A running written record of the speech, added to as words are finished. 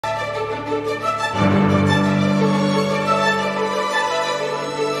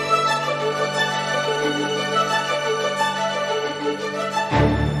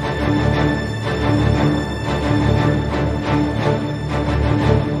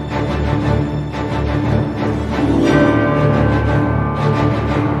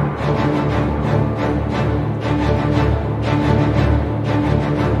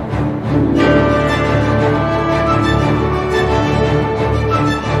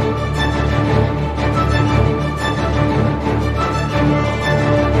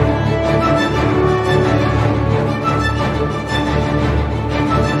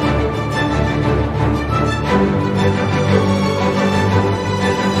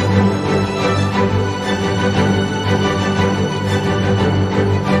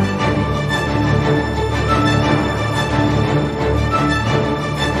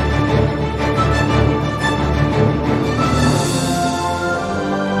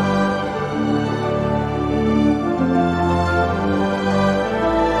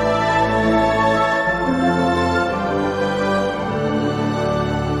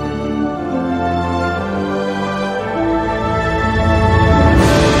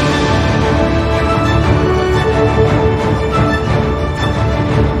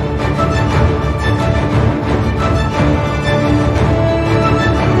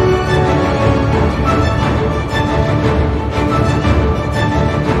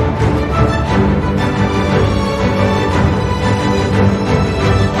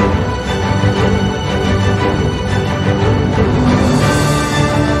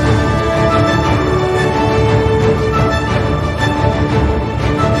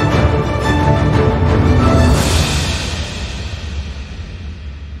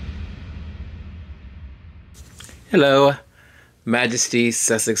Hello, Majesty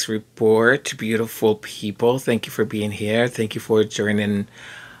Sussex report. Beautiful people. Thank you for being here. Thank you for joining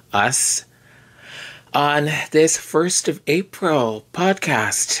us on this 1st of April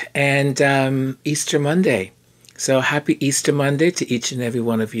podcast and Easter Monday. So happy Easter Monday to each and every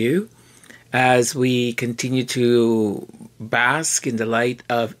one of you as we continue to bask in the light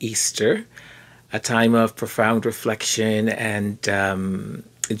of Easter, a time of profound reflection and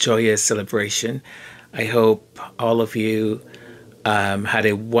joyous celebration. I hope all of you had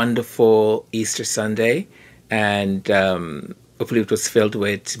a wonderful Easter Sunday, and hopefully it was filled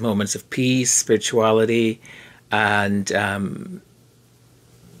with moments of peace, spirituality, and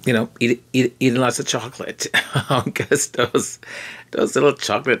eating lots of chocolate because those little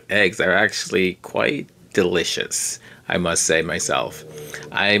chocolate eggs are actually quite delicious. I must say myself,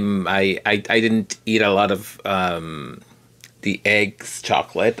 I didn't eat a lot of the eggs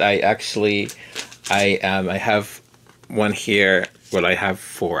chocolate. I have one here. Well, I have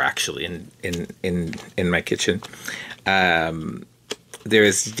four actually in my kitchen.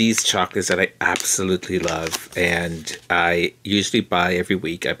 There's these chocolates that I absolutely love, and I usually buy every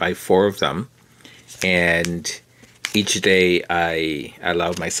week. I buy four of them, and each day I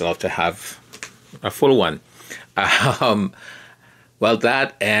allow myself to have a full one. Um, well,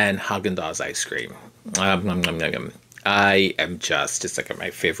 that and Haagen-Dazs ice cream. Nom, nom, nom, nom. I am just, it's like my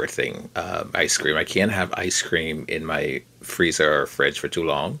favorite thing, ice cream. I can't have ice cream in my freezer or fridge for too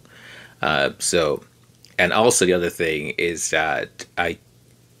long. And also the other thing is that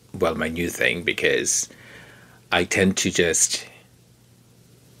my new thing, because I tend to just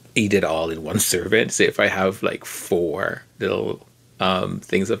eat it all in one serving. So if I have like four little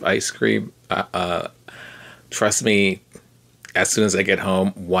things of ice cream, trust me, as soon as I get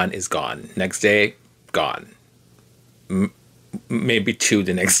home, one is gone. Next day, gone. Maybe two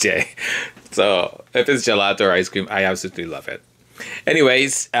the next day. So if it's gelato or ice cream, I absolutely love it.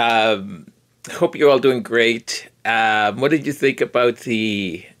 Anyways, hope you're all doing great. What did you think about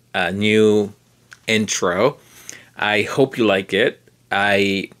the new intro? I hope you like it.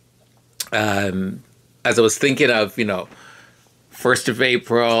 As I was thinking of, 1st of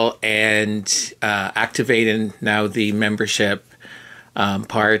April and activating now the membership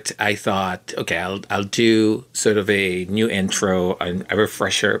part, I thought, okay, I'll do sort of a new intro, a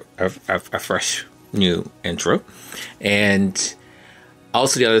refresher, a fresh new intro. And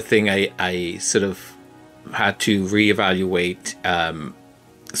also the other thing I sort of had to reevaluate.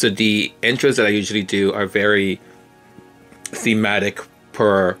 So the intros that I usually do are very thematic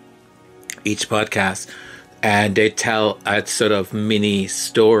per each podcast, and they tell a sort of mini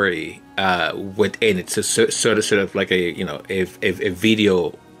story within it, so sort of like a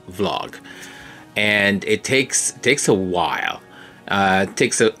video vlog, and it takes a while. It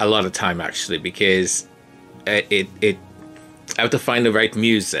takes a lot of time actually, because it I have to find the right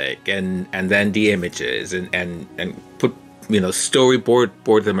music and then the images and put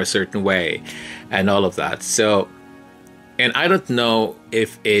storyboard them a certain way and all of that. So, and I don't know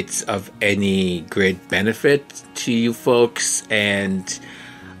if it's of any great benefit to you folks, and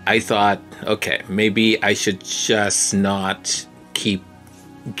I thought, okay, maybe I should just not keep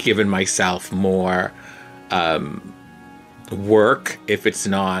giving myself more work if it's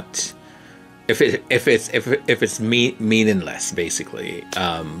not, if it's meaningless, basically,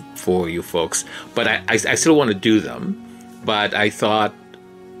 for you folks. But I still want to do them, but I thought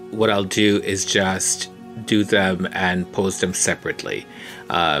what I'll do is just do them and post them separately,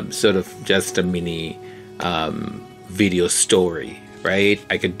 sort of just a mini video story. Right,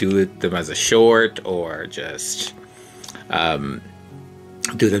 I could do them as a short, or just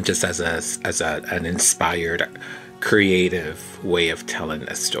do them just as an inspired, creative way of telling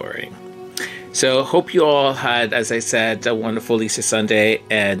a story. So hope you all had, as I said, a wonderful Easter Sunday.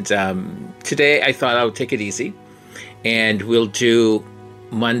 And today I thought I would take it easy, and we'll do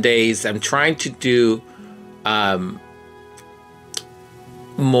Mondays. I'm trying to do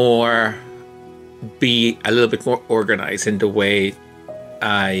be a little bit more organized in the way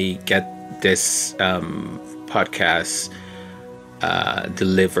I get this podcast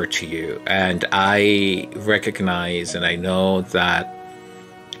delivered to you. And I recognize and I know that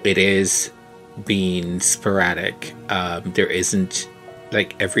it is being sporadic. There isn't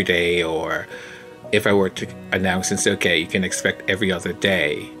like every day, or if I were to announce and say, okay, you can expect every other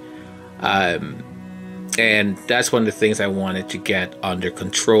day. And that's one of the things I wanted to get under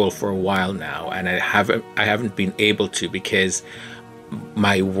control for a while now, and I haven't been able to, because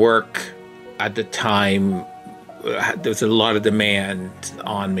my work at the time, there was a lot of demand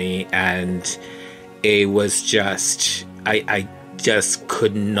on me, and it was just I just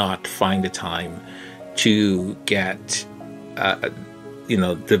could not find the time to get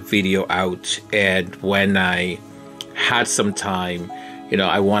the video out. And when I had some time,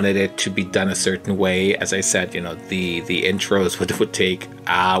 I wanted it to be done a certain way. As I said, the intros would take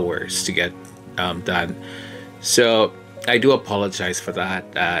hours to get done. So I do apologize for that.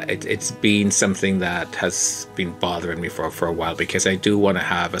 It's been something that has been bothering me for a while, because I do want to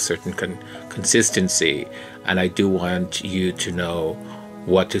have a certain consistency, and I do want you to know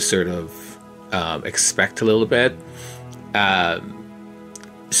what to sort of expect a little bit.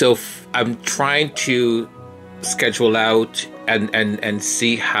 So I'm trying to schedule out and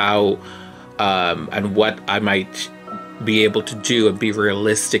see how and what I might be able to do and be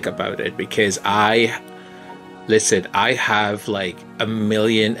realistic about it, because I have like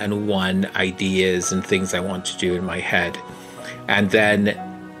 1,000,001 ideas and things I want to do in my head. And then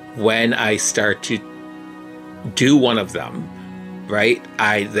when I start to do one of them, right,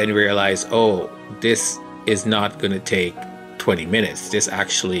 I then realize, oh, this is not going to take 20 minutes. This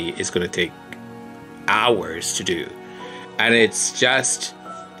actually is going to take hours to do. And it's just,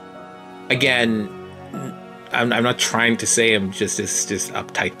 again, I'm not trying to say I'm just this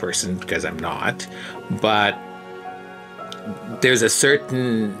uptight person, because I'm not, but there's a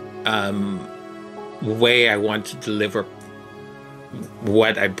certain way I want to deliver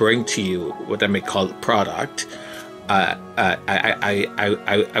what I bring to you, what I may call the product. I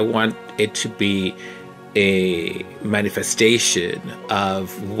want it to be a manifestation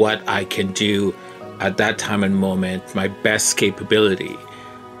of what I can do at that time and moment, my best capability,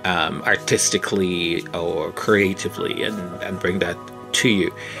 artistically or creatively, and bring that to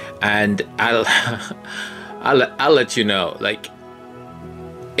you. And I'll let you know, like,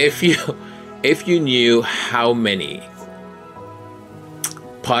 if you knew how many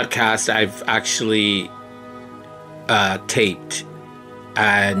podcasts I've actually taped,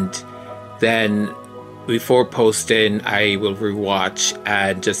 and then before posting I will rewatch,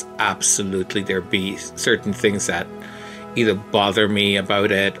 and just absolutely there be certain things that either bother me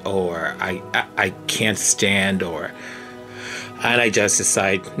about it, or I can't stand, and I just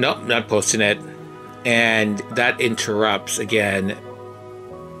decide, nope, not posting it. And that interrupts, again,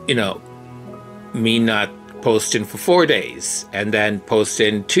 me not posting for 4 days, and then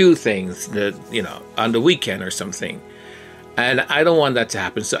posting 2 things that, on the weekend or something. And I don't want that to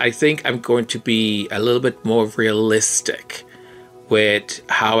happen. So I think I'm going to be a little bit more realistic with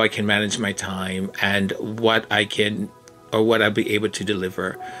how I can manage my time, and what I can, or what I'll be able to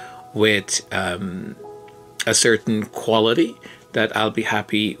deliver with a certain quality that I'll be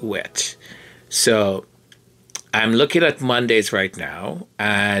happy with. So I'm looking at Mondays right now,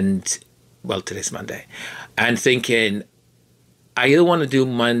 and, well, today's Monday, and thinking I either want to do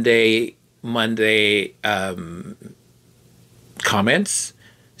Monday comments.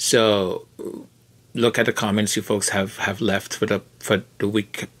 So look at the comments you folks have left for the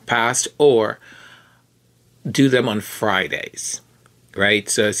week past, or do them on Fridays, right?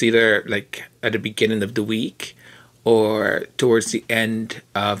 So it's either like at the beginning of the week or towards the end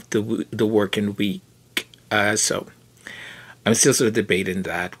of the working week. So I'm still sort of debating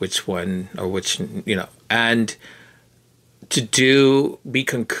that, which one, or which, and to be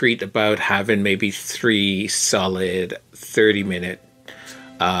concrete about having maybe 3 solid 30-minute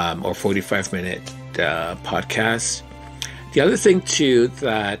or 45-minute podcasts. The other thing too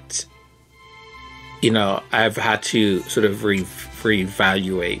that, I've had to sort of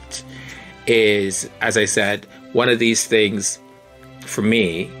reevaluate is, as I said, one of these things for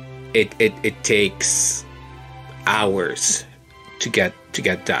me, it takes hours to get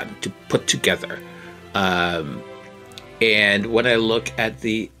done, to put together. And when I look at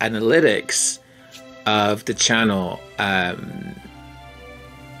the analytics of the channel, a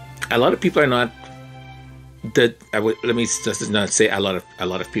lot of people are not. Let me just not say a lot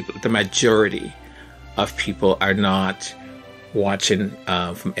of people. The majority of people are not watching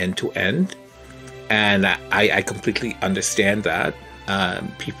from end to end, and I completely understand that.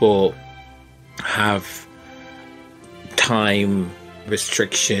 People have time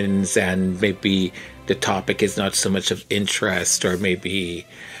restrictions, and maybe the topic is not so much of interest, or maybe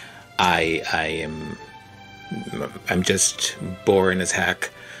I'm just boring as heck.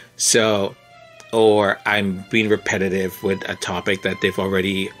 So, or I'm being repetitive with a topic that they've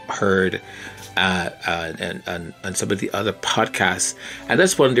already heard on some of the other podcasts. And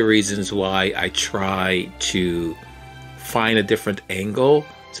that's one of the reasons why I try to find a different angle.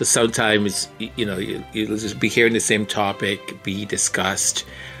 So sometimes, you'll just be hearing the same topic be discussed,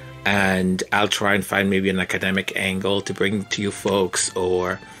 and I'll try and find maybe an academic angle to bring to you folks,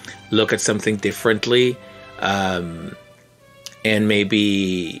 or look at something differently, and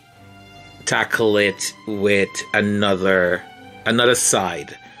maybe tackle it with another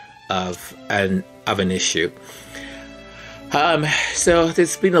side of an issue. So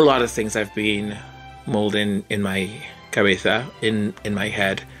there's been a lot of things I've been molding in my cabeza, in my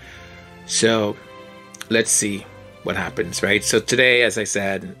head. So let's see what happens, right? So today, as I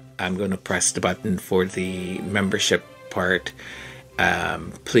said, I'm going to press the button for the membership part.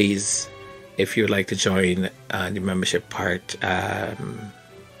 Please, if you'd like to join the membership part,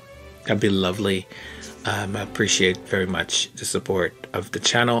 that'd be lovely. I appreciate very much the support of the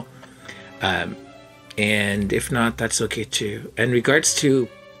channel. And if not, that's okay too. In regards to,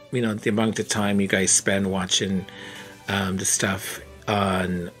 the amount of time you guys spend watching the stuff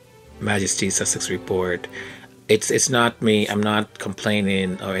on Majesty Sussex Report, it's not me. I'm not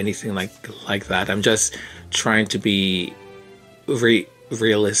complaining or anything like that. I'm just trying to be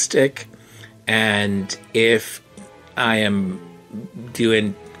realistic. And if I am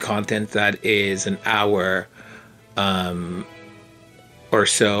doing content that is an hour or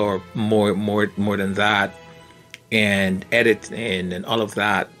so, or more than that, and editing and all of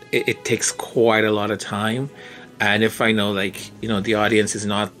that, it takes quite a lot of time. And if I know the audience is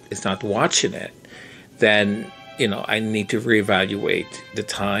not watching it, then I need to reevaluate the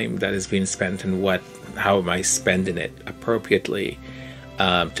time that is being spent and how am I spending it appropriately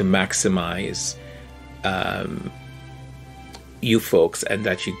to maximize you folks, and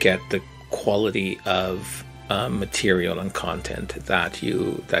that you get the quality of material and content that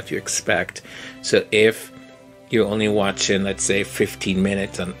you expect. So if you're only watching, let's say, 15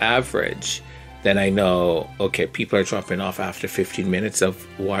 minutes on average, then I know, okay, people are dropping off after 15 minutes of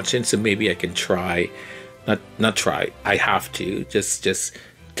watching, so maybe I can try, not try, I have to just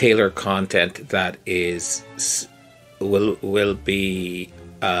tailor content that will be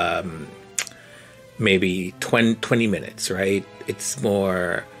maybe 20 minutes, right? It's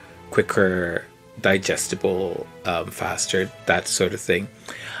more quicker, digestible, faster, that sort of thing.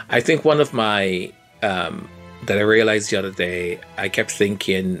 I think one of my that I realized the other day, I kept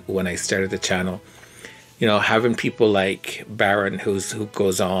thinking when I started the channel, having people like Baron who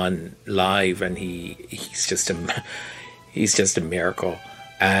goes on live, and he's just a miracle,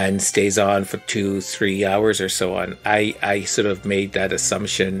 and stays on for 2-3 hours or so on. I sort of made that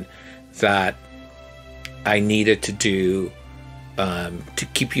assumption that I needed to do to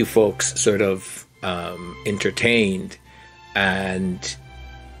keep you folks sort of entertained, and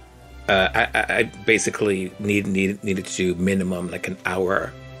I basically needed to do minimum like an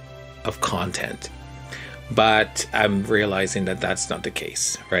hour of content. But I'm realizing that that's not the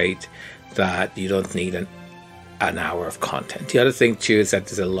case, right? That you don't need an hour of content. The other thing too is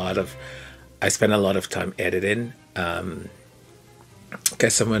that I spend a lot of time editing.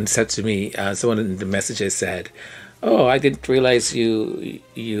 Because someone said to me, someone in the messages said, "Oh, I didn't realize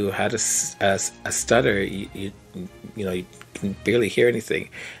you had a stutter. You can barely hear anything."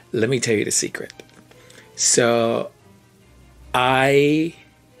 Let me tell you the secret. So I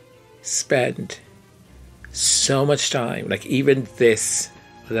spend so much time, like even this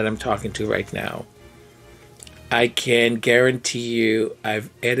that I'm talking to right now, I can guarantee you I've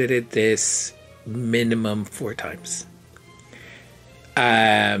edited this minimum 4 times.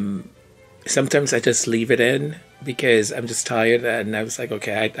 Sometimes I just leave it in because I'm just tired, and I was like,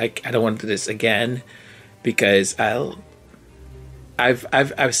 okay, I don't want to do this again, because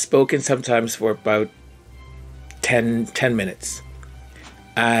I've spoken sometimes for about 10 minutes,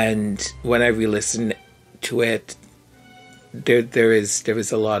 and when I re-listen to it, there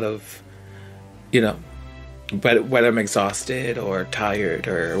is a lot of, but when I'm exhausted or tired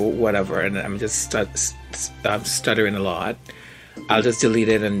or whatever, and I'm just I'm stuttering a lot, I'll just delete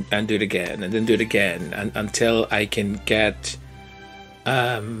it and do it again, and then do it again, and until I can get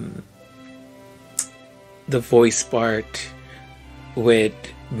the voice part with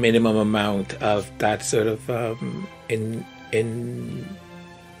minimum amount of that sort of in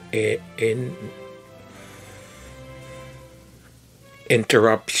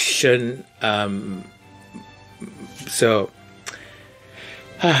interruption. So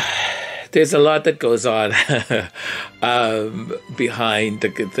there's a lot that goes on behind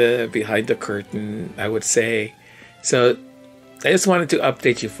the curtain, I would say. So I just wanted to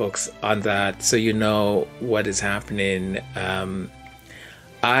update you folks on that, so you know what is happening.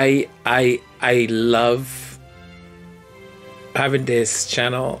 I love having this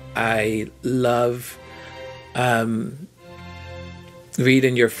channel. I love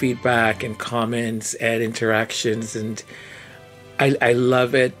reading your feedback and comments and interactions, and I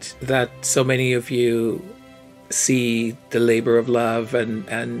love it that so many of you see the labor of love,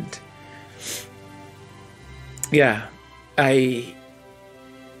 and yeah,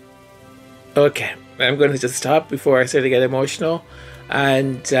 Okay, I'm going to just stop before I start to get emotional.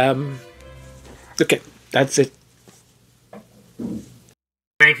 And, okay, that's it.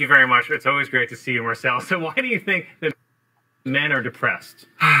 Thank you very much. It's always great to see you, Marcel. So why do you think that men are depressed?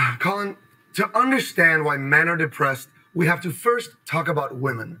 Colin, to understand why men are depressed, we have to first talk about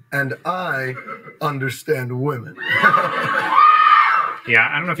women. And I understand women. Yeah,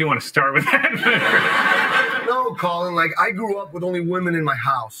 I don't know if you want to start with that. No, Colin, like, I grew up with only women in my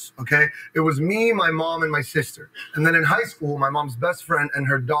house, okay? It was me, my mom, and my sister. And then in high school, my mom's best friend and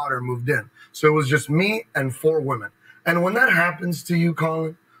her daughter moved in. So it was just me and 4 women. And when that happens to you,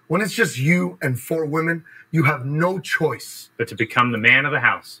 Colin, when it's just you and 4 women, you have no choice. But to become the man of the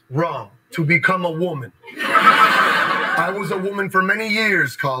house. Wrong. To become a woman. I was a woman for many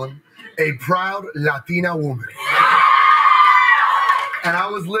years, Colin. A proud Latina woman. And I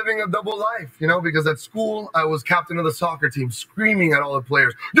was living a double life, you know, because at school, I was captain of the soccer team, screaming at all the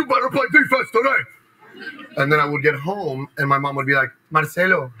players, "You better play defense today!" And then I would get home, and my mom would be like,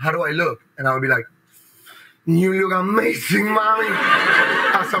 "Marcelo, how do I look?" And I would be like, "You look amazing, mommy."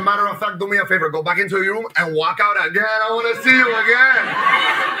 As a matter of fact, do me a favor, go back into your room and walk out again. I want to see you again.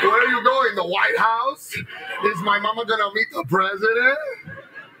 Where are you going? The White House? Is my mama going to meet the president?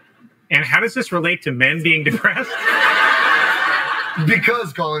 And how does this relate to men being depressed?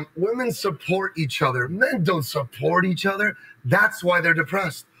 Because, Colin, women support each other. Men don't support each other. That's why they're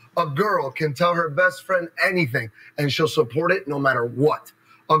depressed. A girl can tell her best friend anything, and she'll support it no matter what.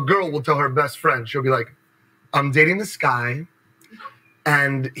 A girl will tell her best friend, she'll be like, "I'm dating this guy,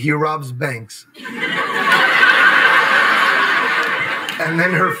 and he robs banks." And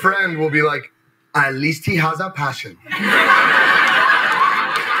then her friend will be like, "At least he has a passion."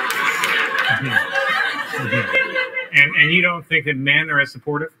 And you don't think that men are as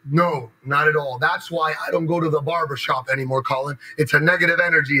supportive? No, not at all. That's why I don't go to the barber shop anymore, Colin. It's a negative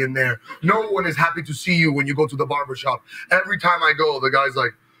energy in there. No one is happy to see you when you go to the barber shop. Every time I go, the guy's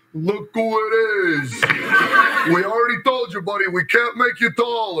like, "Look who it is. We already told you, buddy, we can't make you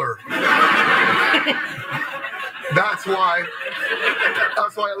taller." That's why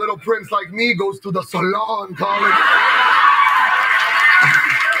a little prince like me goes to the salon, Colin.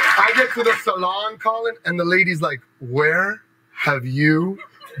 I get to the salon, Colin, and the lady's like, "Where have you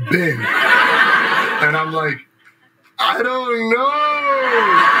been?" And I'm like, "I don't know.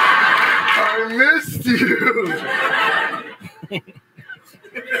 I missed you."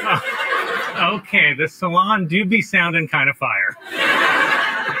 Okay, the salon do be sounding kind of fire.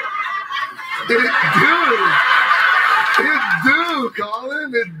 It do,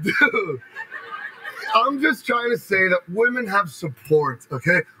 Colin, it do. I'm just trying to say that women have support,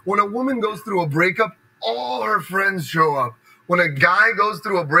 okay? When a woman goes through a breakup, all her friends show up. When a guy goes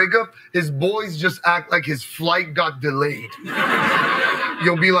through a breakup, his boys just act like his flight got delayed.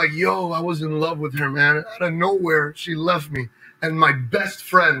 You'll be like, "Yo, I was in love with her, man. Out of nowhere, she left me." And my best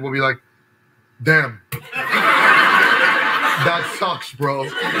friend will be like, "Damn. That sucks, bro.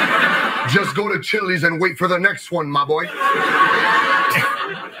 Just go to Chili's and wait for the next one, my boy."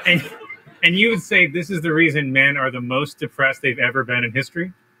 And you would say this is the reason men are the most depressed they've ever been in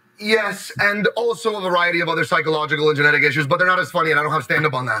history? Yes, and also a variety of other psychological and genetic issues, but they're not as funny, and I don't have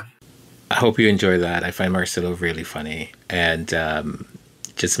stand-up on that. I hope you enjoy that. I find Marcelo really funny, and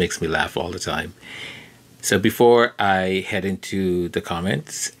just makes me laugh all the time. So before I head into the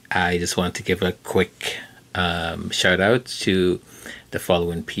comments, I just want to give a quick shout out to the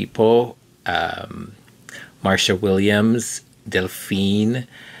following people: Marsha Williams, Delphine,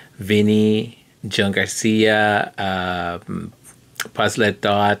 Vinny, John Garcia, Puzzlet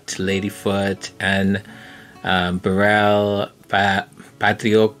Dot, Ladyfoot, and Burrell,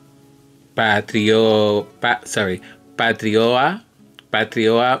 Patrioa,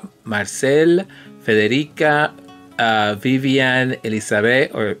 Marcel, Federica, Vivian,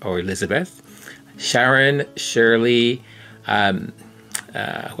 Elizabeth, or Elizabeth, Sharon, Shirley,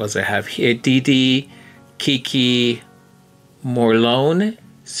 what else I have here? Didi, Kiki, Morlone,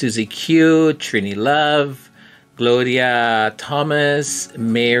 Susie Q, Trini Love, Gloria Thomas,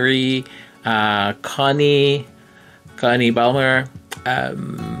 Mary, Connie Balmer,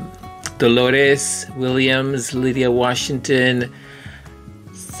 Dolores Williams, Lydia Washington.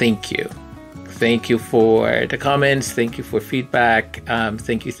 Thank you. Thank you for the comments. Thank you for feedback.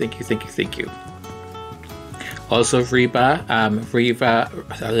 Thank you. Also, Reba,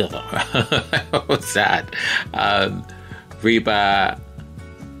 what's that? Reba,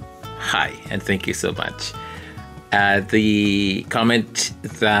 hi, and thank you so much. The comment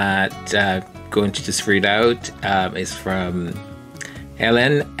that I'm going to just read out is from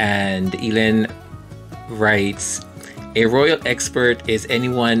Ellen, and Ellen writes, A royal expert is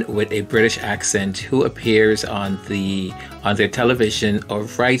anyone with a British accent who appears on their television or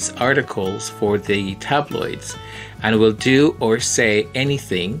writes articles for the tabloids and will do or say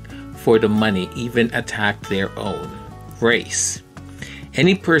anything for the money, even attack their own race.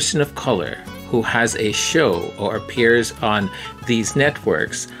 Any person of color who has a show or appears on these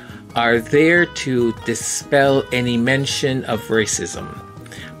networks are there to dispel any mention of racism.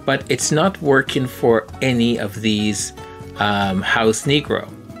 But it's not working for any of these house Negro.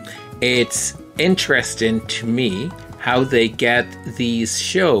 It's interesting to me how they get these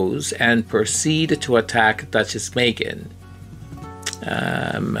shows and proceed to attack Duchess Meghan.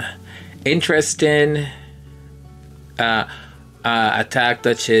 Interesting. Attack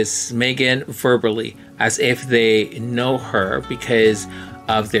Duchess Meghan verbally as if they know her because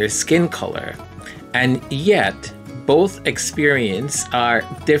of their skin color. And yet, both experiences are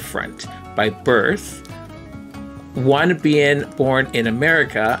different by birth, one being born in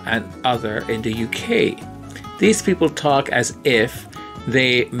America and other in the UK. These people talk as if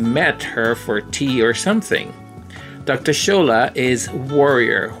they met her for tea or something. Dr. Shola is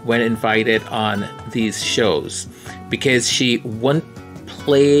warrior when invited on these shows because she won't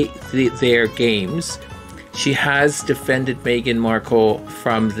play their games. She has defended Meghan Markle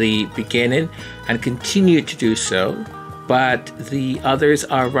from the beginning and continued to do so, but the others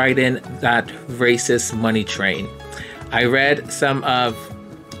are riding that racist money train. I read some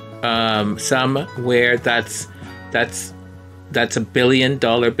where that's $1 billion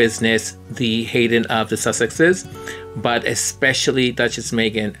business, the hating of the Sussexes, but especially Duchess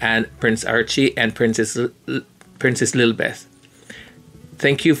Meghan and Prince Archie and Princess Lilibeth.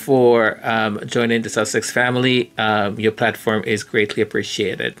 Thank you for joining the Sussex family. Your platform is greatly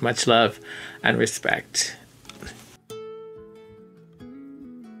appreciated. Much love and respect.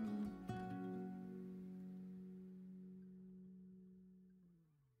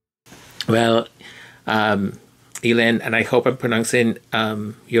 Well, Elin, and I hope I'm pronouncing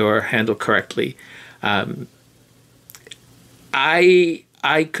your handle correctly. I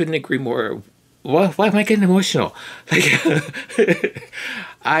couldn't agree more. Why am I getting emotional?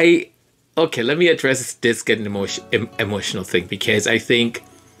 Okay, let me address this getting emotional thing, because I think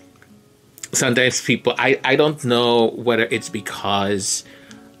sometimes people, I don't know whether it's because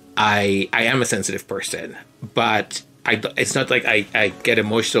I am a sensitive person, but it's not like I get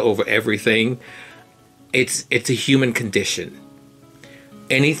emotional over everything. It's a human condition.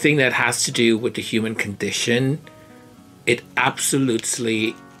 Anything that has to do with the human condition, it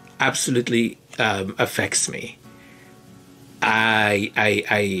absolutely affects me.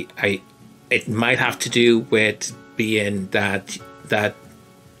 It might have to do with being that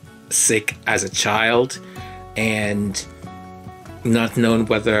sick as a child and not knowing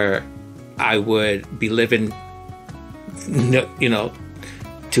whether I would be living,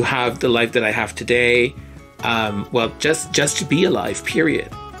 to have the life that I have today. Well, just to be alive, period.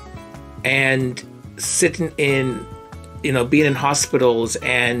 And sitting in, being in hospitals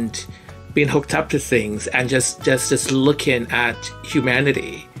and being hooked up to things and just looking at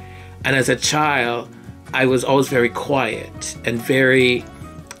humanity. And as a child, I was always very quiet and very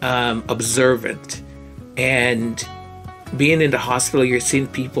observant. And being in the hospital, you're seeing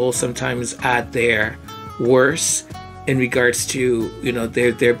people sometimes at their worst in regards to,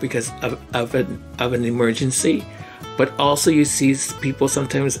 they're there because of an emergency. But also you see people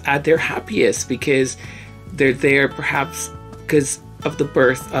sometimes at their happiest because they're there perhaps because of the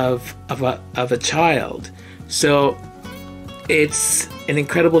birth of a child. So it's an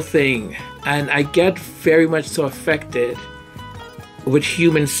incredible thing, and I get very much so affected with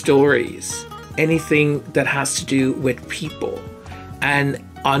human stories, anything that has to do with people. And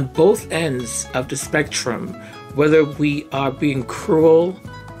on both ends of the spectrum, whether we are being cruel,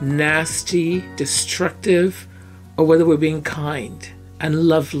 nasty, destructive, or whether we're being kind and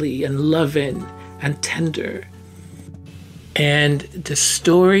lovely and loving and tender. And the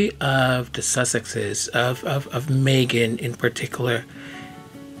story of the Sussexes, of Meghan in particular,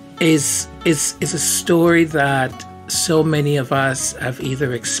 is a story that so many of us have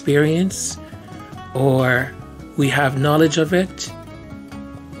either experienced or we have knowledge of it.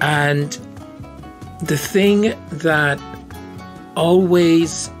 And the thing that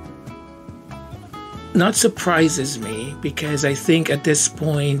always not surprises me, because I think at this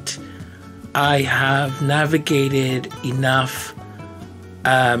point I have navigated enough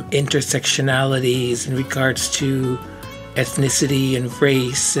intersectionalities in regards to ethnicity and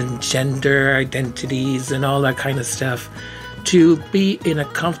race and gender identities and all that kind of stuff to be in a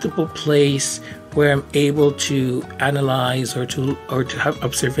comfortable place where I'm able to analyze or to have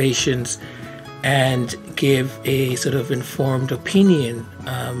observations and give a sort of informed opinion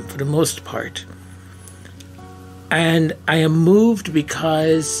for the most part. And I am moved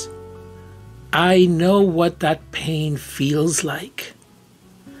because I know what that pain feels like.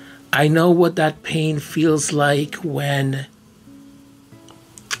 I know what that pain feels like when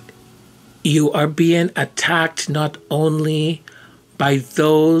you are being attacked not only by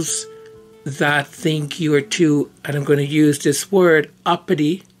those that think you are too, and I'm going to use this word,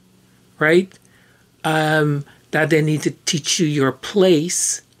 uppity, right? That they need to teach you your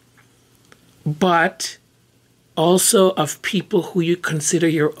place, but also of people who you consider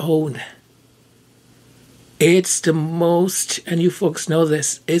your own. It's the most, and you folks know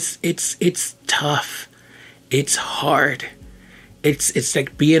this, it's tough. It's hard. It's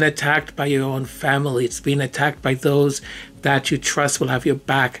like being attacked by your own family. It's being attacked by those that you trust will have your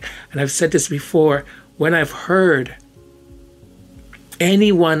back. And I've said this before, when I've heard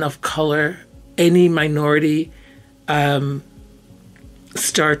anyone of color, any minority,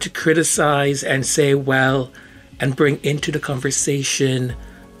 start to criticize and say, well, and bring into the conversation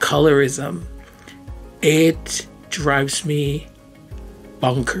colorism, it drives me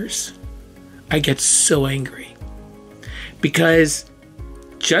bonkers. I get so angry. Because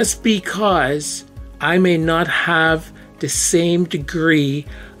just because I may not have the same degree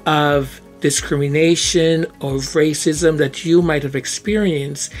of discrimination or racism that you might have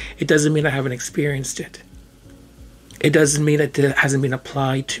experienced, it doesn't mean I haven't experienced it. It doesn't mean that it hasn't been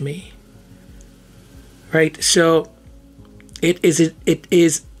applied to me. Right? So it is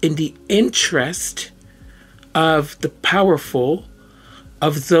in the interest of the powerful,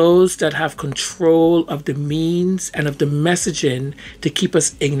 of those that have control of the means and of the messaging to keep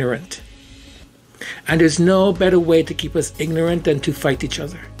us ignorant. And there's no better way to keep us ignorant than to fight each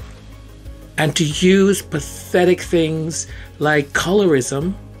other. And to use pathetic things like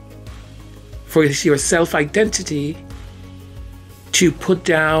colorism for your self-identity to put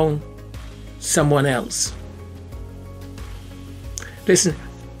down someone else. Listen,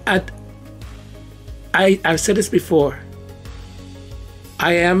 I've said this before.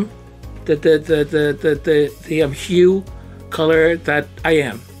 I am the hue color that I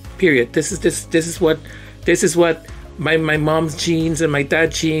am. Period. This is what my mom's genes and my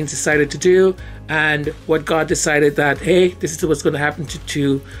dad's genes decided to do, and what God decided that, hey, this is what's going to happen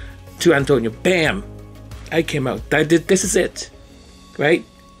to Antonio. Bam, I came out. This is it, right?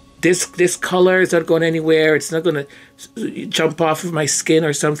 This color is not going anywhere. It's not going to jump off of my skin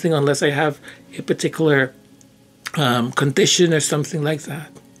or something unless I have a particular condition or something like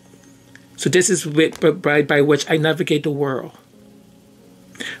that. So this is by which I navigate the world.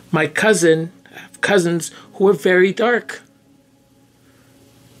 My cousins who are very dark,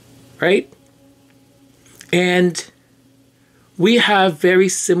 right? And we have very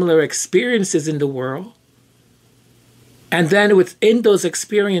similar experiences in the world. And then within those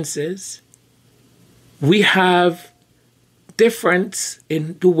experiences, we have difference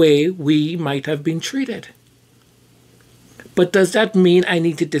in the way we might have been treated. But does that mean I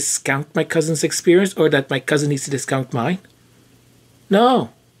need to discount my cousin's experience or that my cousin needs to discount mine?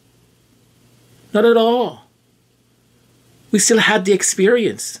 No. Not at all. We still had the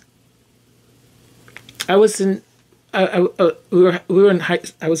experience. I was in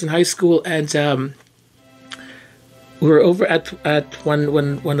high school, and we were over at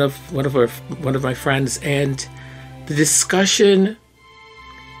one of my friends, and the discussion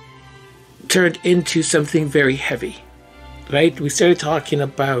turned into something very heavy. Right? We started talking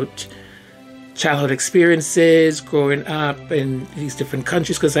about childhood experiences, growing up in these different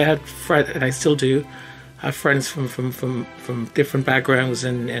countries, because I had friends, and I still do, have friends from different backgrounds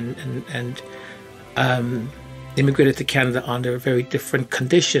and immigrated to Canada under very different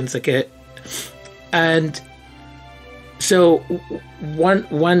conditions. And so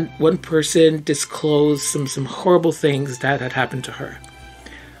one person disclosed some horrible things that had happened to her,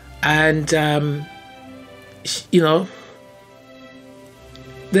 and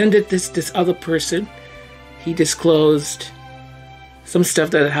then this other person, he disclosed some stuff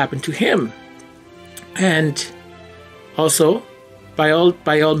that had happened to him, and also by all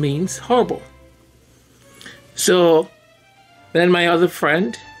means horrible. So then my other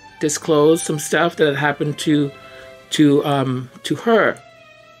friend disclosed some stuff that had happened to her,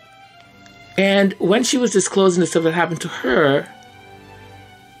 and when she was disclosing the stuff that happened to her,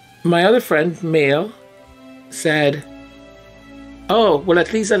 my other friend, male, said, "Oh, well,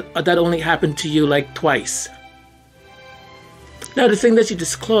 at least that only happened to you like twice." Now, the thing that you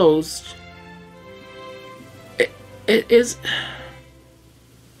disclosed, it just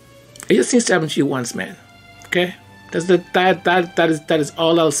needs to happen to you once, man. Okay, that is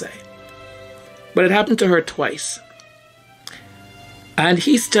all I'll say. but it happened to her twice. And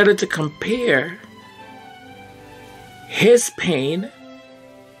he started to compare his pain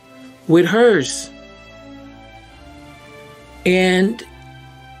with hers. And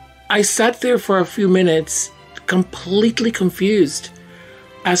I sat there for a few minutes, completely confused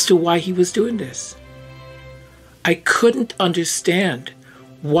as to why he was doing this. I couldn't understand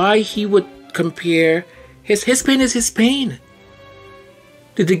why he would compare his pain is his pain.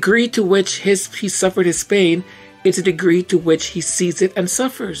 The degree to which he suffered his pain is the degree to which he sees it and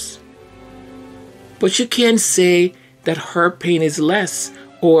suffers. But you can't say that her pain is less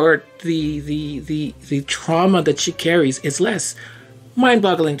or the trauma that she carries is less.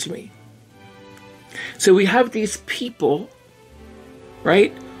 Mind-boggling to me. So we have these people,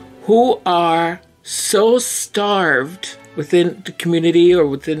 right, who are so starved within the community or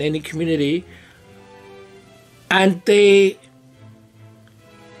within any community, and they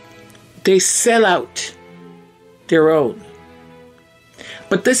sell out their own.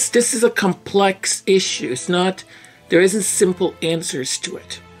 But this is a complex issue. It's not, there isn't simple answers to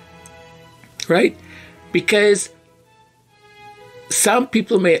it, right? Because some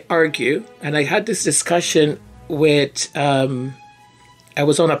people may argue, and I had this discussion with, I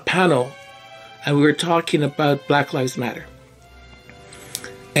was on a panel and we were talking about Black Lives Matter.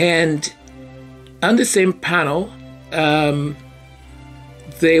 And on the same panel, there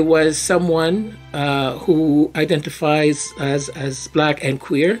was someone who identifies as Black and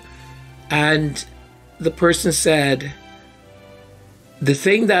queer, and the person said, the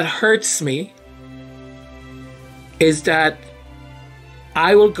thing that hurts me is that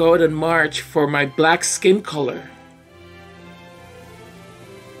I will go out and march for my Black skin color,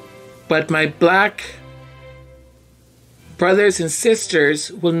 but my Black brothers and sisters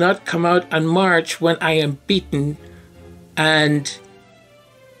will not come out and march when I am beaten and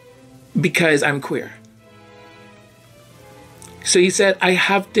because I'm queer. So he said, I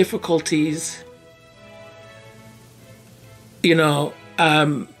have difficulties,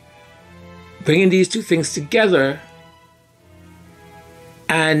 bringing these two things together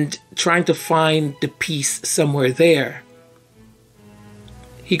and trying to find the peace somewhere there.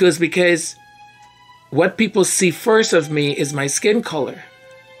 He goes, because what people see first of me is my skin color.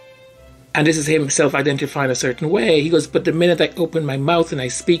 And this is him self-identifying a certain way. He goes, but the minute I open my mouth and I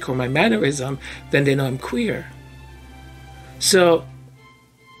speak or my mannerism, then they know I'm queer. So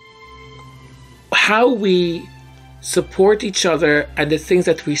how we support each other and the things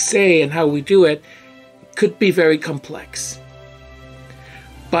that we say and how we do it could be very complex.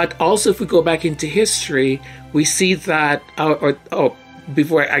 But also, if we go back into history, we see that,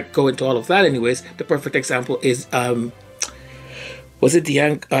 before I go into all of that anyways, the perfect example is, was it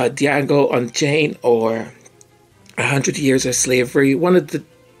Django Unchained or 100 Years of Slavery? The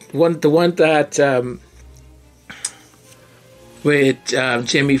one that with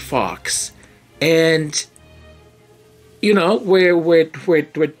Jamie Foxx, and where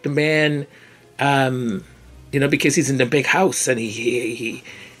the man, because he's in the big house and he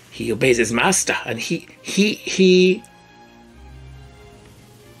obeys his master, and he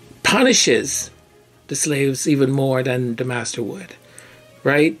punishes the slaves even more than the master would,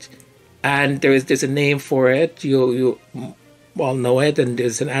 right? And there's a name for it. You all know it, and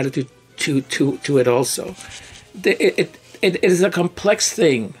there's an attitude to it also. It is a complex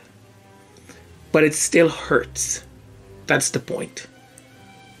thing, but it still hurts. That's the point.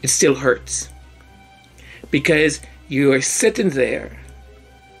 It still hurts because you are sitting there.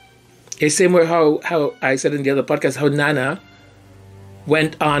 It's same way how I said in the other podcast how Nana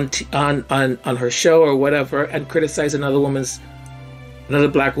went on her show or whatever and criticized another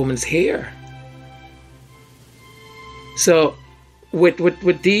Black woman's hair. So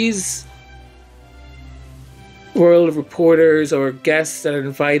with these world reporters or guests that are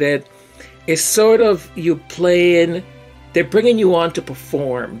invited, it's sort of you playing. They're bringing you on to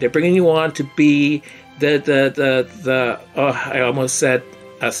perform. They're bringing you on to be the I almost said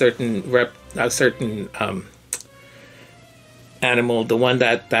a certain animal, the one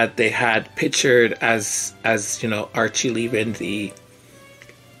that they had pictured as Archie leaving the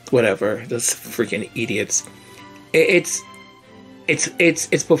whatever, those freaking idiots. It's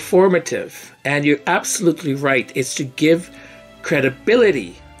performative, and you're absolutely right. It's to give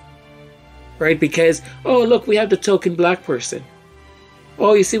credibility, right? Because look, we have the token Black person.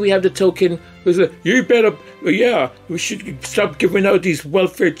 Oh, you see, we have the token. You better, we should stop giving out these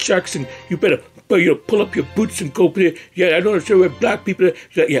welfare checks, and you better, pull up your boots and go play. Yeah, I don't understand where Black people are.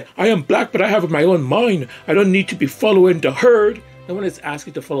 Yeah, I am Black, but I have my own mind. I don't need to be following the herd. No one is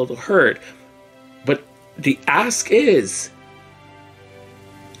asking to follow the herd. But the ask is,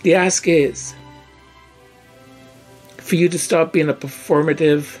 for you to stop being a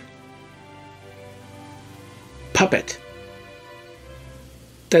performative puppet.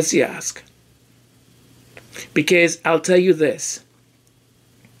 That's the ask. Because I'll tell you this.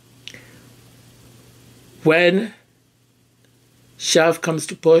 When shove comes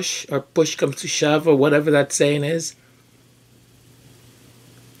to push, or push comes to shove, or whatever that saying is,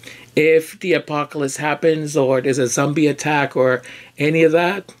 if the apocalypse happens, or there's a zombie attack, or any of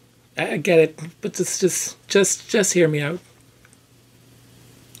that, I get it, but it's just hear me out.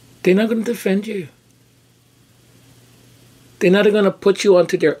 They're not going to defend you. They're not going to put you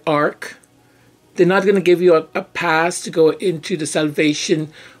onto their ark. They're not going to give you a pass to go into the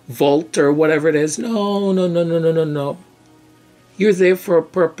salvation vault or whatever it is. No, no, no, no, no, no, no. You're there for a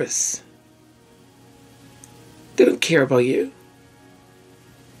purpose. They don't care about you.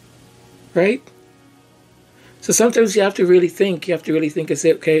 Right? So sometimes you have to really think. You have to really think and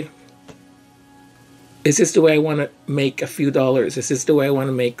say, okay, is this the way I want to make a few dollars? Is this the way I want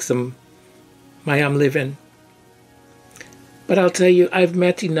to make my living? But I'll tell you, I've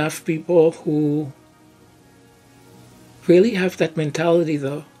met enough people who really have that mentality,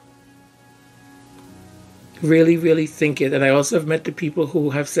 though. Really, really think it. And I also have met the people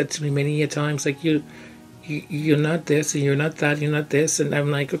who have said to me many a times, like, you're not this, and you're not that, you're not this. And I'm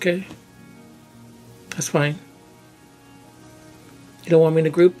like, okay, that's fine. You don't want me in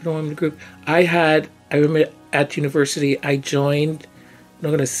the group? You don't want me in the group? I remember at university, I joined, I'm not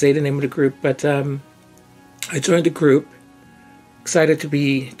going to say the name of the group, but I joined the group, excited to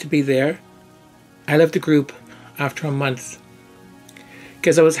be there. I left the group after a month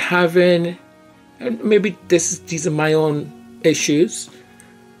because I was having, maybe these are my own issues,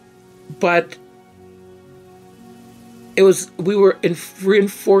 but we were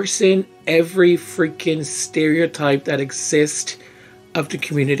reinforcing every freaking stereotype that exists of the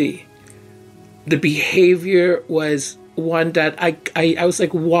community. The behavior was one that I was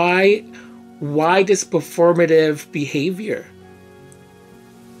like, why this performative behavior?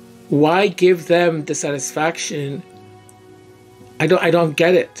 Why give them the satisfaction? I don't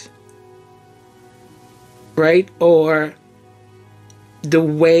get it. Right? Or the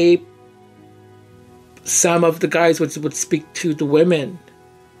way some of the guys would speak to the women.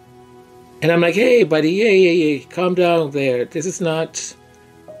 And I'm like, hey buddy, hey, calm down there. This is not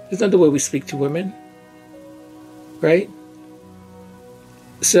the way we speak to women. Right?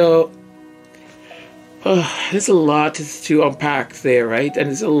 So there's a lot to unpack there, right? And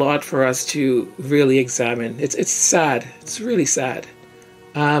there's a lot for us to really examine. It's sad. It's really sad.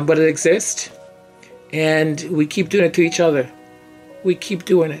 But it exists. And we keep doing it to each other. We keep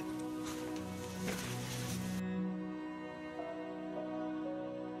doing it.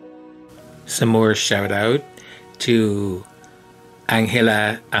 Some more shout out to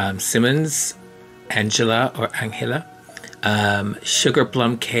Angela Simmons, Angela or Angela, Sugar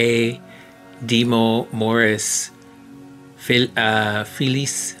Plum K, Demo Morris,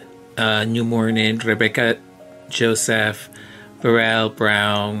 Felice New Morning, Rebecca Joseph, Burrell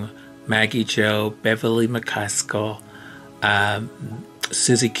Brown, Maggie Joe, Beverly McCaskill,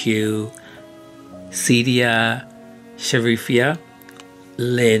 Susie Q, Cedia, Sharifia,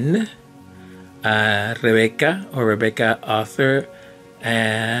 Lynn, Rebecca Author,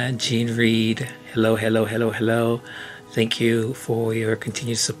 and Jean Reed. Hello. Thank you for your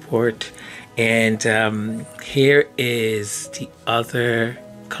continued support. And here is the other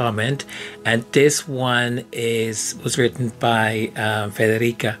comment, and this one was written by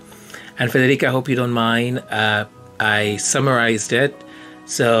Federica. And Federica, I hope you don't mind. I summarized it,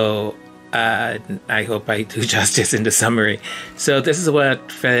 so I hope I do justice in the summary. So this is what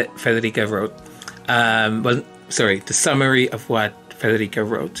Federica wrote. The summary of what Federica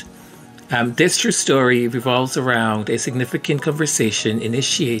wrote. This true story revolves around a significant conversation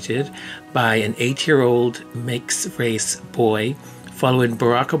initiated by an 8-year-old mixed-race boy following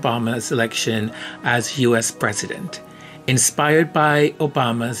Barack Obama's election as U.S. president. Inspired by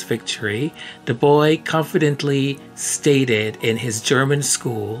Obama's victory, the boy confidently stated in his German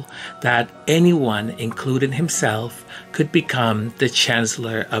school that anyone, including himself, could become the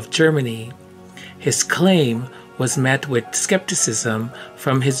Chancellor of Germany. His claim was met with skepticism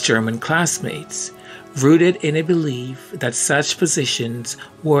from his German classmates, rooted in a belief that such positions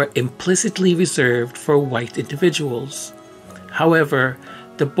were implicitly reserved for white individuals. However,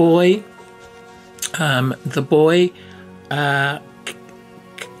 the boy countered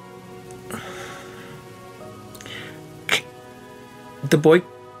the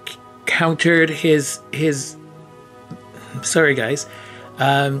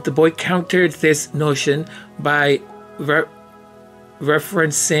boy countered this notion by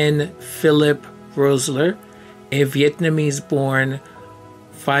referencing Philip Rosler, a Vietnamese-born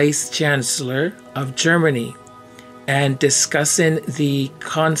Vice Chancellor of Germany, and discussing the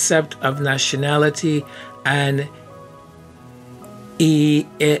concept of nationality and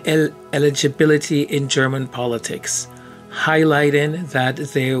eligibility in German politics, highlighting that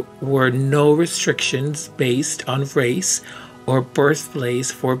there were no restrictions based on race or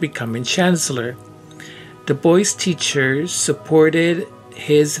birthplace for becoming chancellor. Du Bois' teachers supported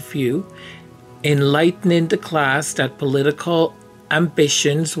his view, enlightening the class that political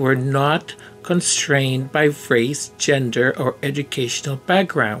ambitions were not constrained by race, gender, or educational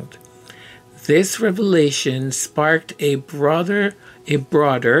background. This revelation sparked a broader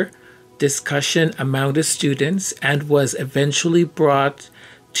discussion among the students and was eventually brought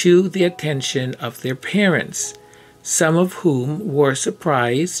to the attention of their parents, some of whom were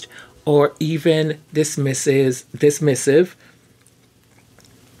surprised or even dismissive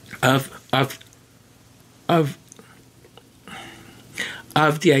of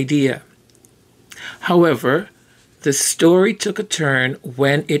the idea. However, the story took a turn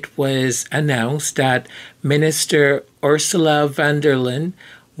when it was announced that Minister Ursula von der Leyen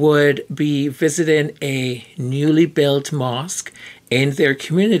would be visiting a newly built mosque in their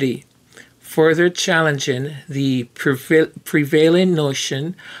community, further challenging the prevailing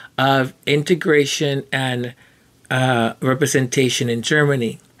notion of integration and representation in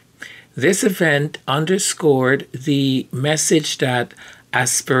Germany. This event underscored the message that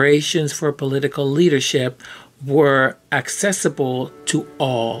aspirations for political leadership were accessible to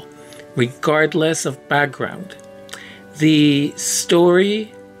all, regardless of background. The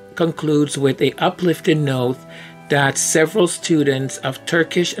story concludes with an uplifting note that several students of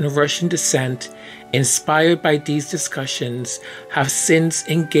Turkish and Russian descent, inspired by these discussions, have since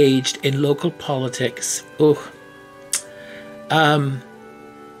engaged in local politics.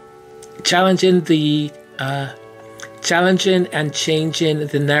 Challenging and changing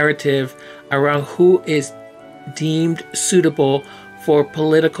the narrative around who is deemed suitable for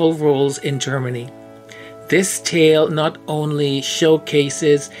political roles in Germany. This tale not only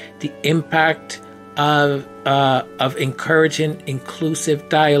showcases the impact of encouraging inclusive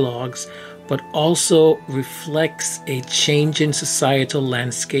dialogues, but also reflects a changing societal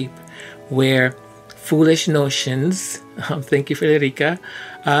landscape where foolish notions, thank you, Federica,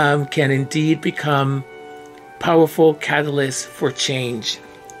 can indeed become powerful catalysts for change.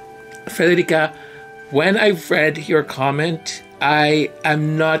 Federica, when I read your comment, I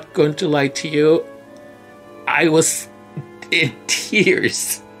am not going to lie to you, I was in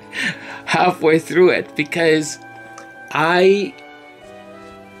tears halfway through it, because I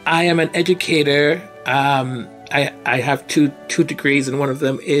am an educator. I have two degrees, and one of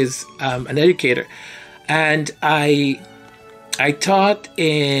them is an educator, and I taught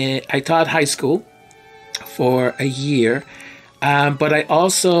high school for a year, but I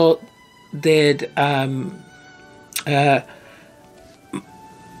also did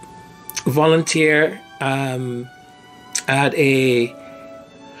volunteer at a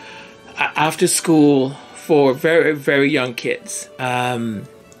after school for very, very young kids.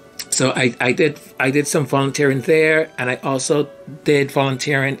 So I did some volunteering there, and I also did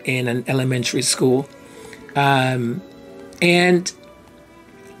volunteering in an elementary school. And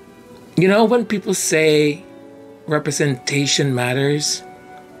you know, when people say representation matters,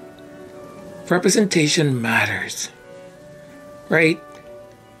 right?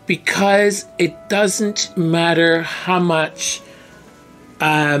 Because it doesn't matter how much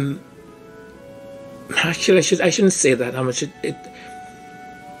I shouldn't say that, how much it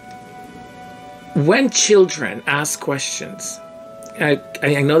when children ask questions,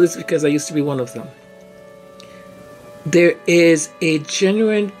 I know this because I used to be one of them, there is a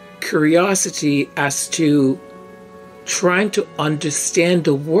genuine curiosity as to trying to understand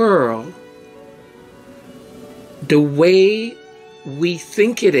the world the way we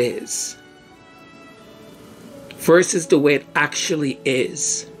think it is versus the way it actually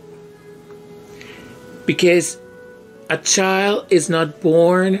is. Because a child is not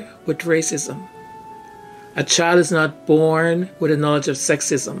born with racism. A child is not born with a knowledge of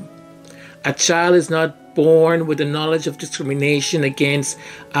sexism. A child is not born with a knowledge of discrimination against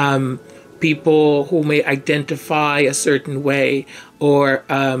people who may identify a certain way, or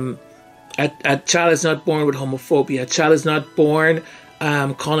a child is not born with homophobia. A child is not born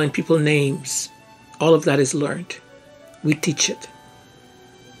calling people names. All of that is learned. We teach it,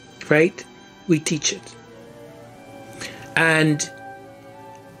 right? We teach it. And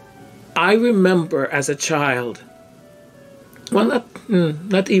I remember as a child, well,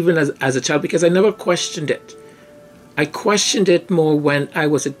 not even as a child, because I never questioned it. I questioned it more when I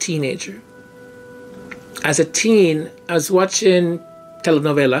was a teenager. as a teen, I was watching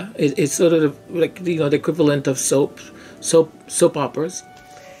telenovela. It's sort of like, you know, the equivalent of soap operas.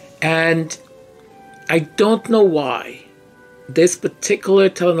 And I don't know why this particular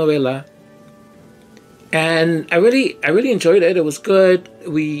telenovela, and I really enjoyed it. It was good.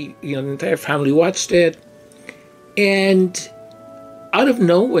 We, you know, the entire family watched it. And out of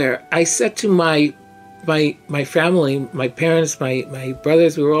nowhere, I said to my family, my parents, my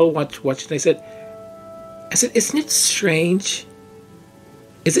brothers, we were all watching. I said, isn't it strange?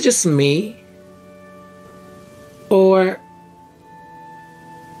 Is it just me? Or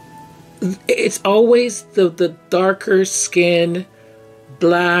it's always the darker skinned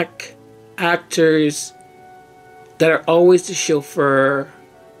black actors that are always the chauffeur,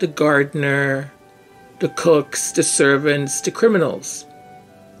 the gardener, the cooks, the servants, the criminals.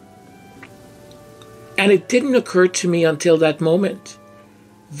 And it didn't occur to me until that moment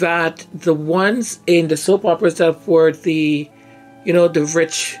that the ones in the soap operas that were the, you know, the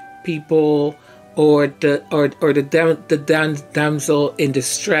rich people, or the damsel in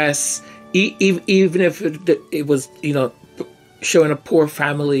distress, even if it was, you know, showing a poor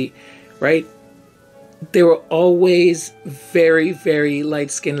family, right? They were always very, very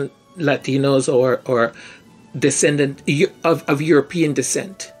light-skinned Latinos or descendant of European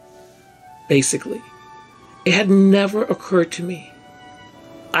descent, basically. It had never occurred to me.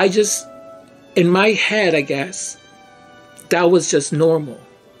 I just, in my head, I guess, that was just normal.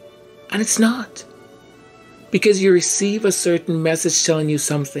 And it's not. Because you receive a certain message telling you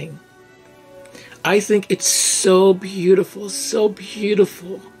something. I think it's so beautiful,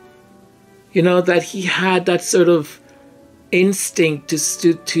 you know, that he had that sort of instinct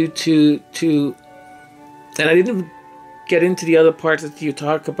to and I didn't get into the other parts that you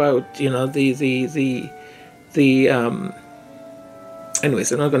talk about, you know, the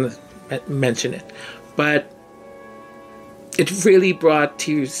anyways, I'm not going to mention it, but it really brought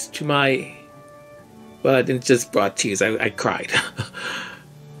tears to my, well, it didn't just brought tears, I cried.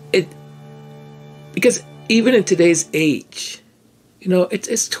 Because even in today's age, you know,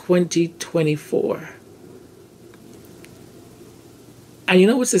 it's 2024. And you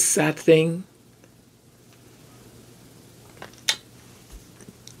know what's a sad thing?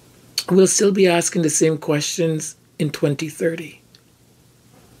 We'll still be asking the same questions in 2030,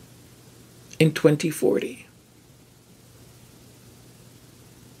 in 2040.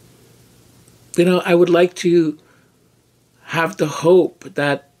 You know, I would like to have the hope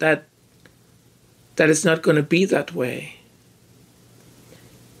that it's not going to be that way.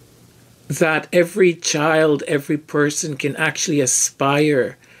 That every child, every person can actually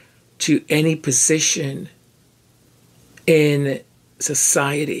aspire to any position in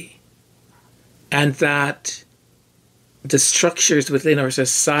society, and that the structures within our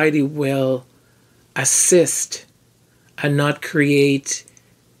society will assist and not create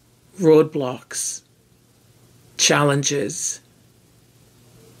roadblocks, challenges.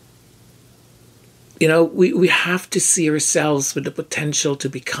 You know, we have to see ourselves with the potential to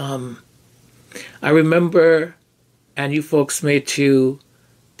become. I remember, and you folks may too,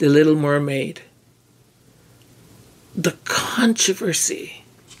 The Little Mermaid. The controversy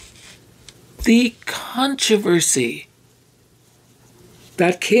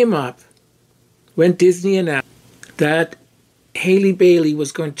that came up when Disney announced that Hailey Bailey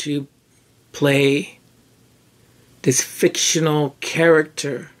was going to play this fictional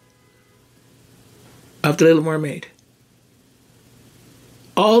character of The Little Mermaid.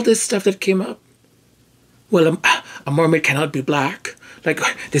 All this stuff that came up. Well, a mermaid cannot be black. Like,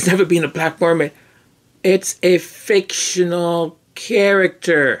 there's never been a black mermaid. It's a fictional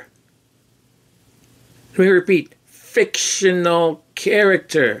character. Let me repeat. Fictional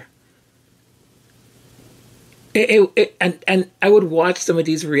character. And I would watch some of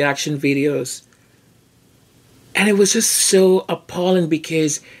these reaction videos. And it was just so appalling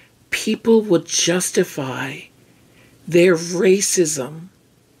because people would justify their racism.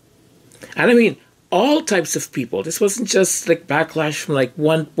 And I mean, all types of people. This wasn't just like backlash from like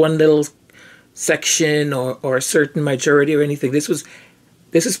one little section or a certain majority or anything. This was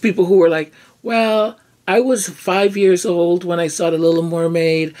people who were like, well, I was 5 years old when I saw The Little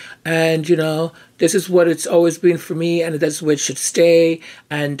Mermaid, and you know, this is what it's always been for me, and that's where it should stay.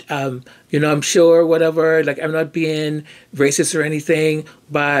 And you know, I'm sure whatever, like, I'm not being racist or anything,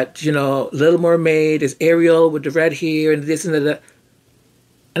 but you know, Little Mermaid is Ariel with the red hair and this and that.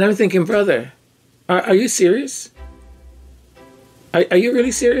 And I'm thinking, brother, are you serious? Are you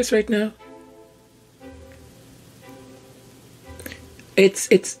really serious right now? It's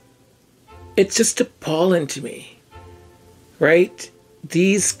just appalling to me, right?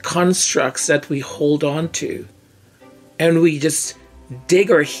 these constructs that we hold on to, and we just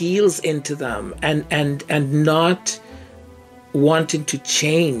dig our heels into them and not wanting to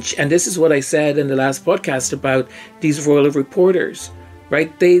change. And this is what I said in the last podcast about these royal reporters,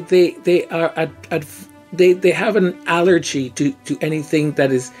 right? They have an allergy to anything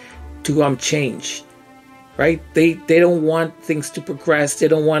that is to change, right? They don't want things to progress. They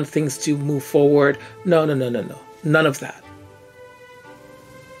don't want things to move forward. No. None of that.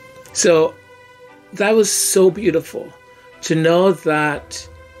 So that was so beautiful to know that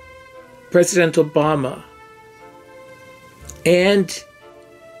President Obama and,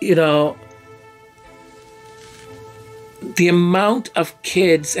 you know, the amount of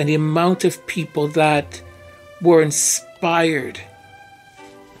kids and the amount of people that were inspired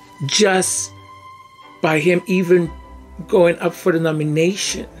just by him even going up for the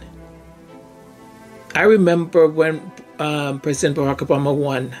nomination. I remember when President Barack Obama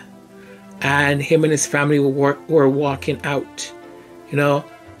won, and him and his family were walking out, you know,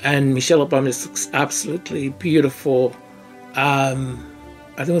 and Michelle Obama looks absolutely beautiful. I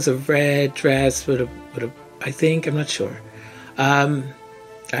think it was a red dress with a I think, I'm not sure. I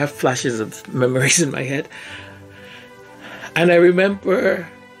have flashes of memories in my head. And I remember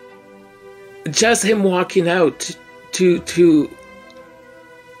just him walking out to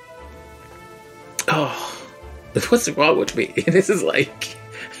what's wrong with me? This is like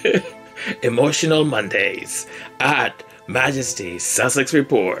Emotional Mondays at Majesty Sussex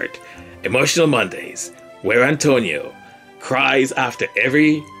Report. Emotional Mondays, where Antonio cries after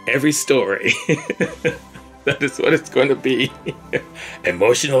every story. That is what it's going to be.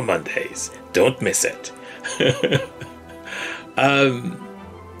 Emotional Mondays. Don't miss it.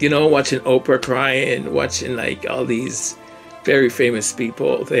 You know, watching Oprah crying, watching like all these very famous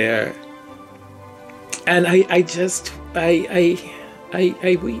people there. And I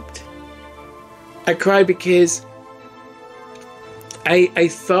wept. I cried because I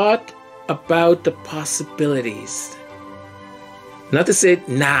thought about the possibilities. Not to say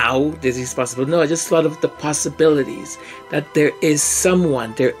now this is possible. No, I just thought of the possibilities that there is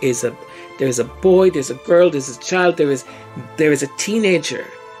someone, there is a boy, there's a girl, there's a child, there is a teenager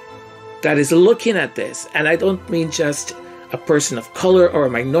that is looking at this. And I don't mean just a person of color or a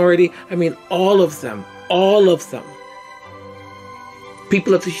minority. I mean all of them.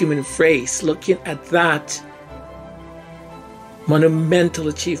 People of the human race looking at that monumental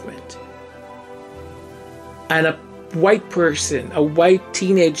achievement. And a white person, a white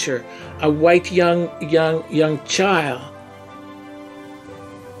teenager, a white young child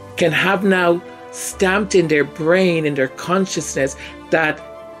can have now stamped in their brain, in their consciousness, that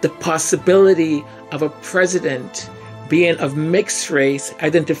the possibility of a president being of mixed race,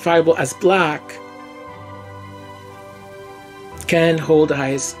 identifiable as black, can hold the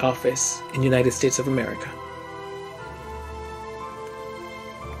highest office in the United States of America.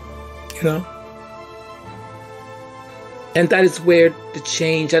 You know? And that is where the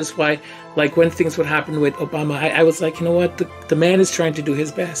change, that's why, like when things would happen with Obama, I was like, you know what, the man is trying to do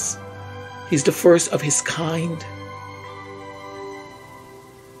his best. He's the first of his kind.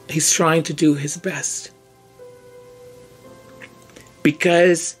 He's trying to do his best.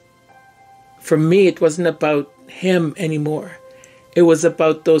 Because for me, it wasn't about him anymore. It was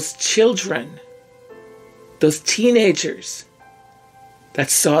about those children, those teenagers that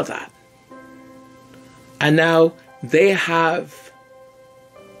saw that. And now they have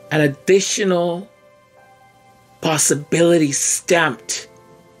an additional possibility stamped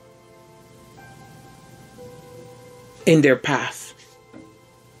in their path.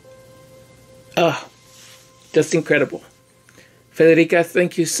 Oh, just incredible. Federica,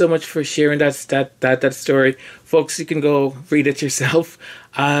 thank you so much for sharing that story. Folks, you can go read it yourself.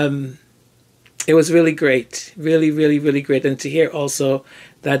 It was really great. Really, really, really great. And to hear also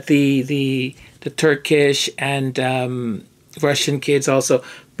that the Turkish and Russian kids also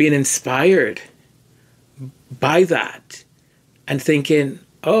being inspired by that and thinking,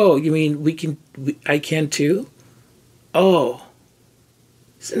 oh, you mean I can too? Oh,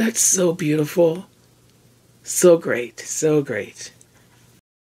 isn't that so beautiful? So great, so great.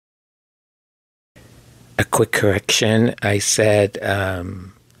 A quick correction. I said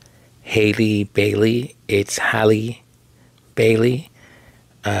Haley Bailey. It's Halle Bailey.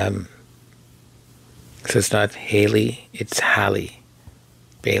 So it's not Haley, it's Halle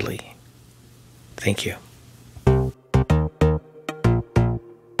Bailey. Thank you.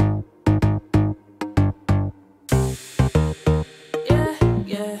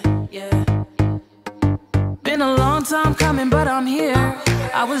 Time coming, but I'm here.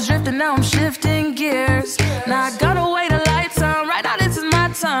 I was drifting, now I'm shifting gears. Now I gotta wait the lights on. Right now this is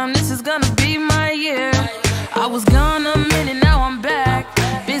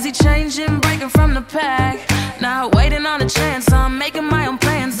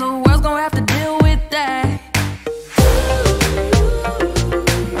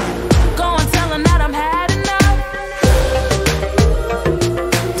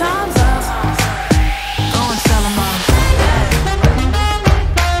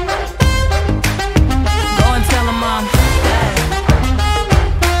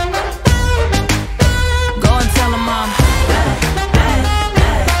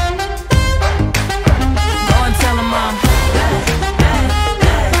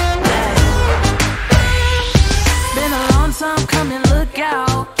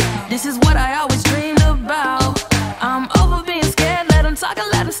This is what I always dreamed about. I'm over being scared, let them talk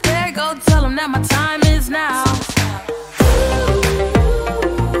and let them stare. Go tell them that my time is now.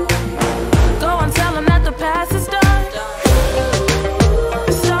 Go and tell them that the past is done.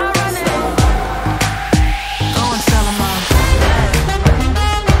 Start running. Go and tell them I'm bad.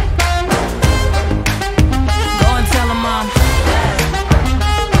 Go and tell them I'm bad.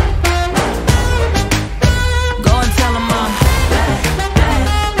 Go and tell them I'm bad.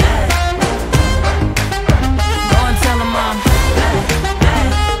 Go and tell them I'm bad.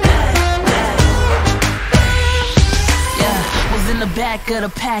 Yeah, was in the back of the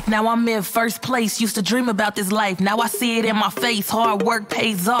pack, now I'm in first place. Used to dream about this life, now I see it in my face. Hard work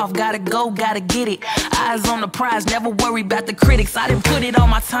pays off, gotta go, gotta get it. Eyes on the prize, never worry about the critics. I didn't put it on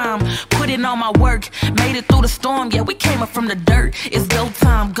my time, put it on my work. Made it through the storm, yeah, we came up from the dirt. It's go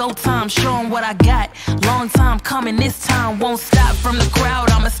time, show 'em what I got. Long time coming, this time won't stop. From the crowd,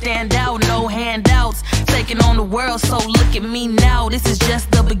 I'ma stand out, no handouts. Taking on the world, so look at me now. This is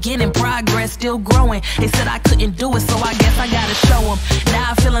just the beginning, progress still growing. They said I couldn't do it, so I guess I gotta show 'em.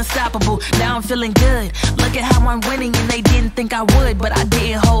 Now I feel unstoppable, now I'm feeling good. Look at how I'm winning and they didn't think I would. But I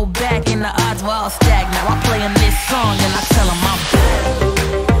didn't hold back and the odds were all stacked. Now I play 'em this song and I tell 'em